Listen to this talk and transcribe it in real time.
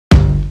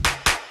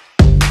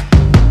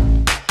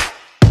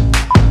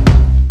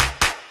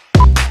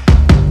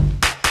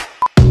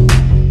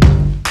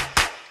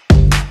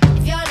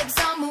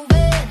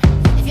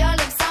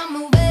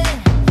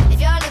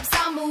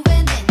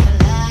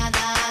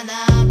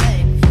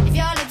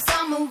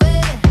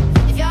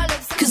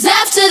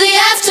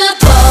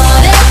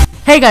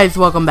Hey guys,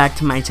 welcome back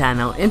to my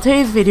channel. In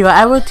today's video,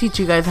 I will teach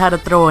you guys how to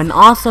throw an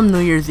awesome New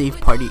Year's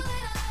Eve party.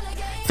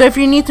 So if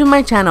you're new to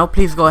my channel,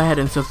 please go ahead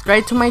and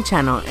subscribe to my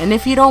channel, and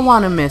if you don't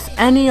want to miss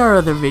any or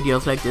other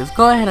videos like this,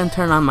 go ahead and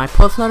turn on my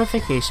post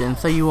notifications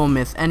so you won't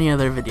miss any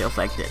other videos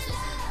like this.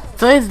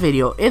 So this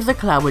video is a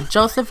collab with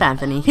Joseph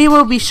Anthony. He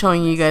will be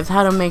showing you guys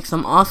how to make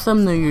some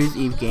awesome New Year's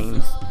Eve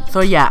games.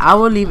 So yeah, I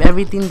will leave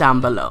everything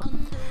down below.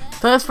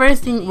 So the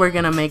first thing we're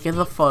gonna make is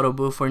a photo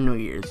booth for New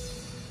Year's.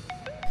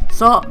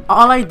 So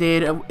all I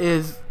did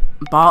is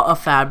bought a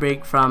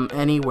fabric from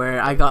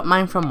anywhere. I got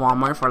mine from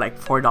Walmart for like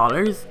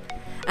 $4.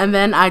 And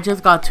then I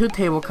just got 2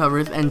 table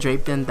covers and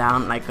draped them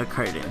down like a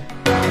curtain.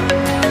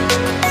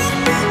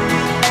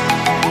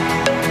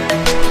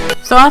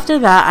 So after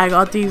that, I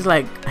got these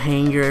like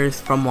hangers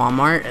from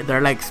Walmart.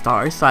 They're like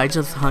stars, so I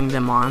just hung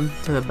them on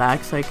to the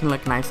back so it can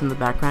look nice in the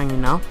background, you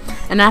know.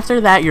 And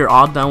after that, you're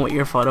all done with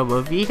your photo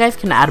booth. You guys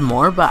can add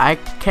more, but I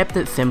kept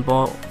it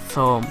simple,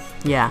 so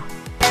yeah.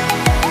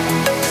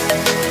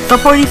 So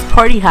for these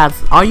party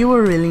hats, all you will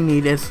really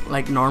need is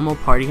like normal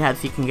party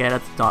hats you can get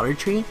at the Dollar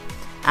Tree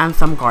and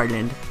some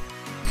garland.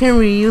 You can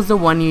reuse the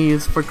one you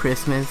used for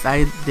Christmas.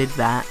 I did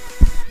that.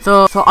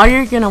 So all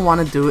you're gonna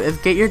want to do is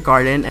get your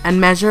garland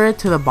and measure it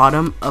to the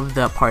bottom of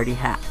the party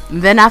hat.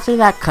 And then after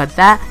that, cut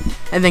that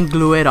and then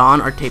glue it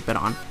on or tape it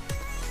on.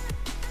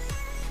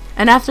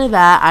 And after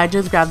that, I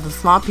just grabbed a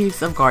small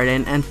piece of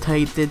garland and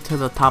taped it to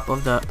the top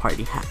of the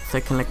party hat so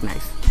it can look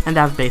nice. And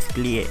that's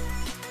basically it.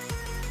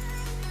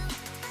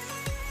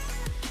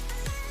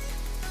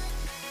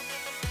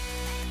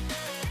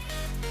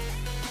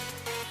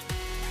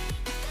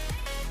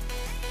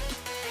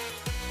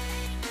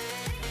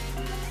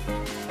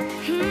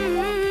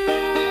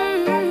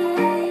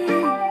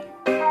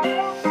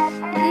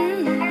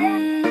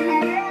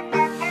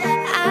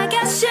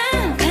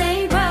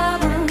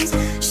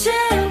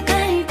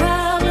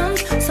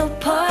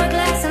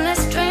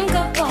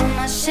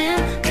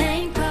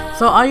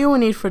 So all you will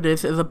need for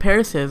this is a pair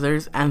of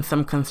scissors and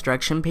some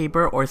construction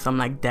paper or some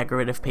like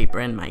decorative paper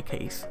in my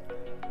case.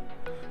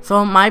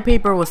 So my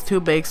paper was too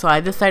big, so I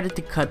decided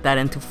to cut that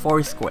into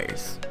 4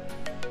 squares.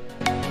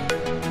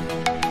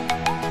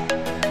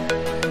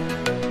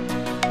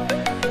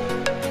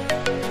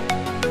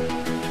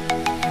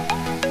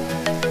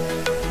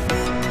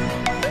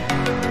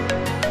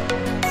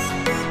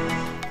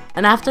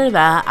 And after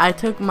that, I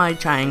took my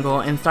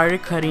triangle and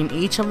started cutting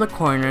each of the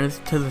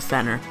corners to the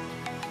center.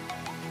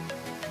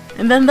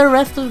 And then the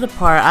rest of the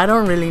part, I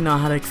don't really know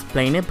how to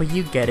explain it, but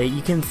you get it,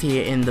 you can see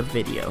it in the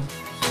video.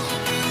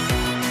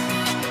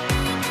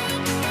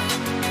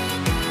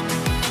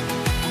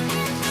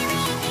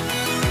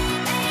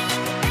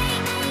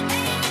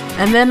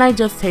 And then I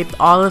just taped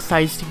all the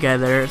sides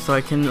together so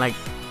it can like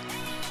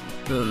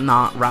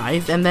not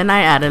rise, and then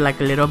I added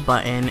like a little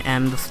button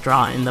and the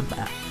straw in the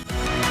back.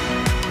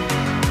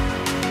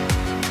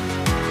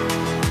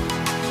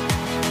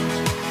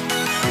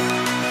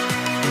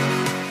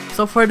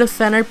 So for the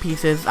center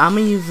pieces, I'm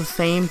gonna use the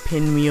same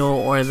pinwheel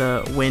or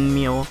the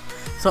windmill.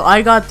 So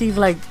I got these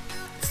like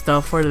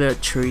stuff for the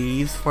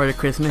trees, for the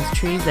Christmas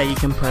trees that you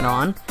can put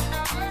on.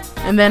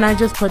 And then I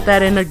just put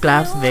that in a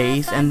glass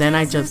vase, and then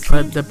I just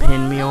put the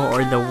pinwheel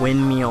or the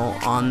windmill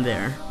on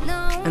there.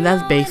 And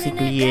that's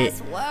basically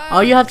it.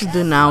 All you have to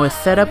do now is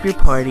set up your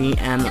party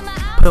and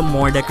put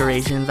more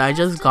decorations. I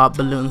just got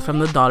balloons from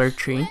the Dollar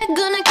Tree.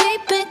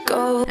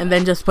 And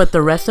then just put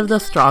the rest of the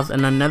straws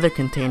in another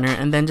container,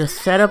 and then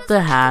just set up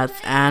the hats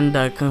and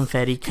the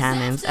confetti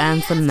cannons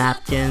and some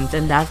napkins,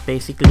 and that's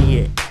basically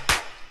it.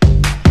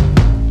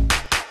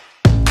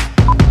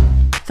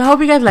 So I hope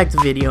you guys liked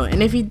the video,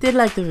 and if you did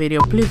like the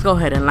video, please go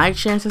ahead and like,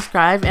 share, and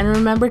subscribe, and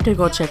remember to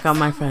go check out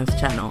my friend's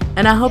channel.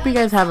 And I hope you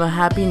guys have a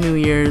happy New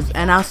Year's,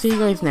 and I'll see you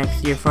guys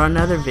next year for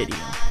another video.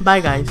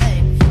 Bye guys.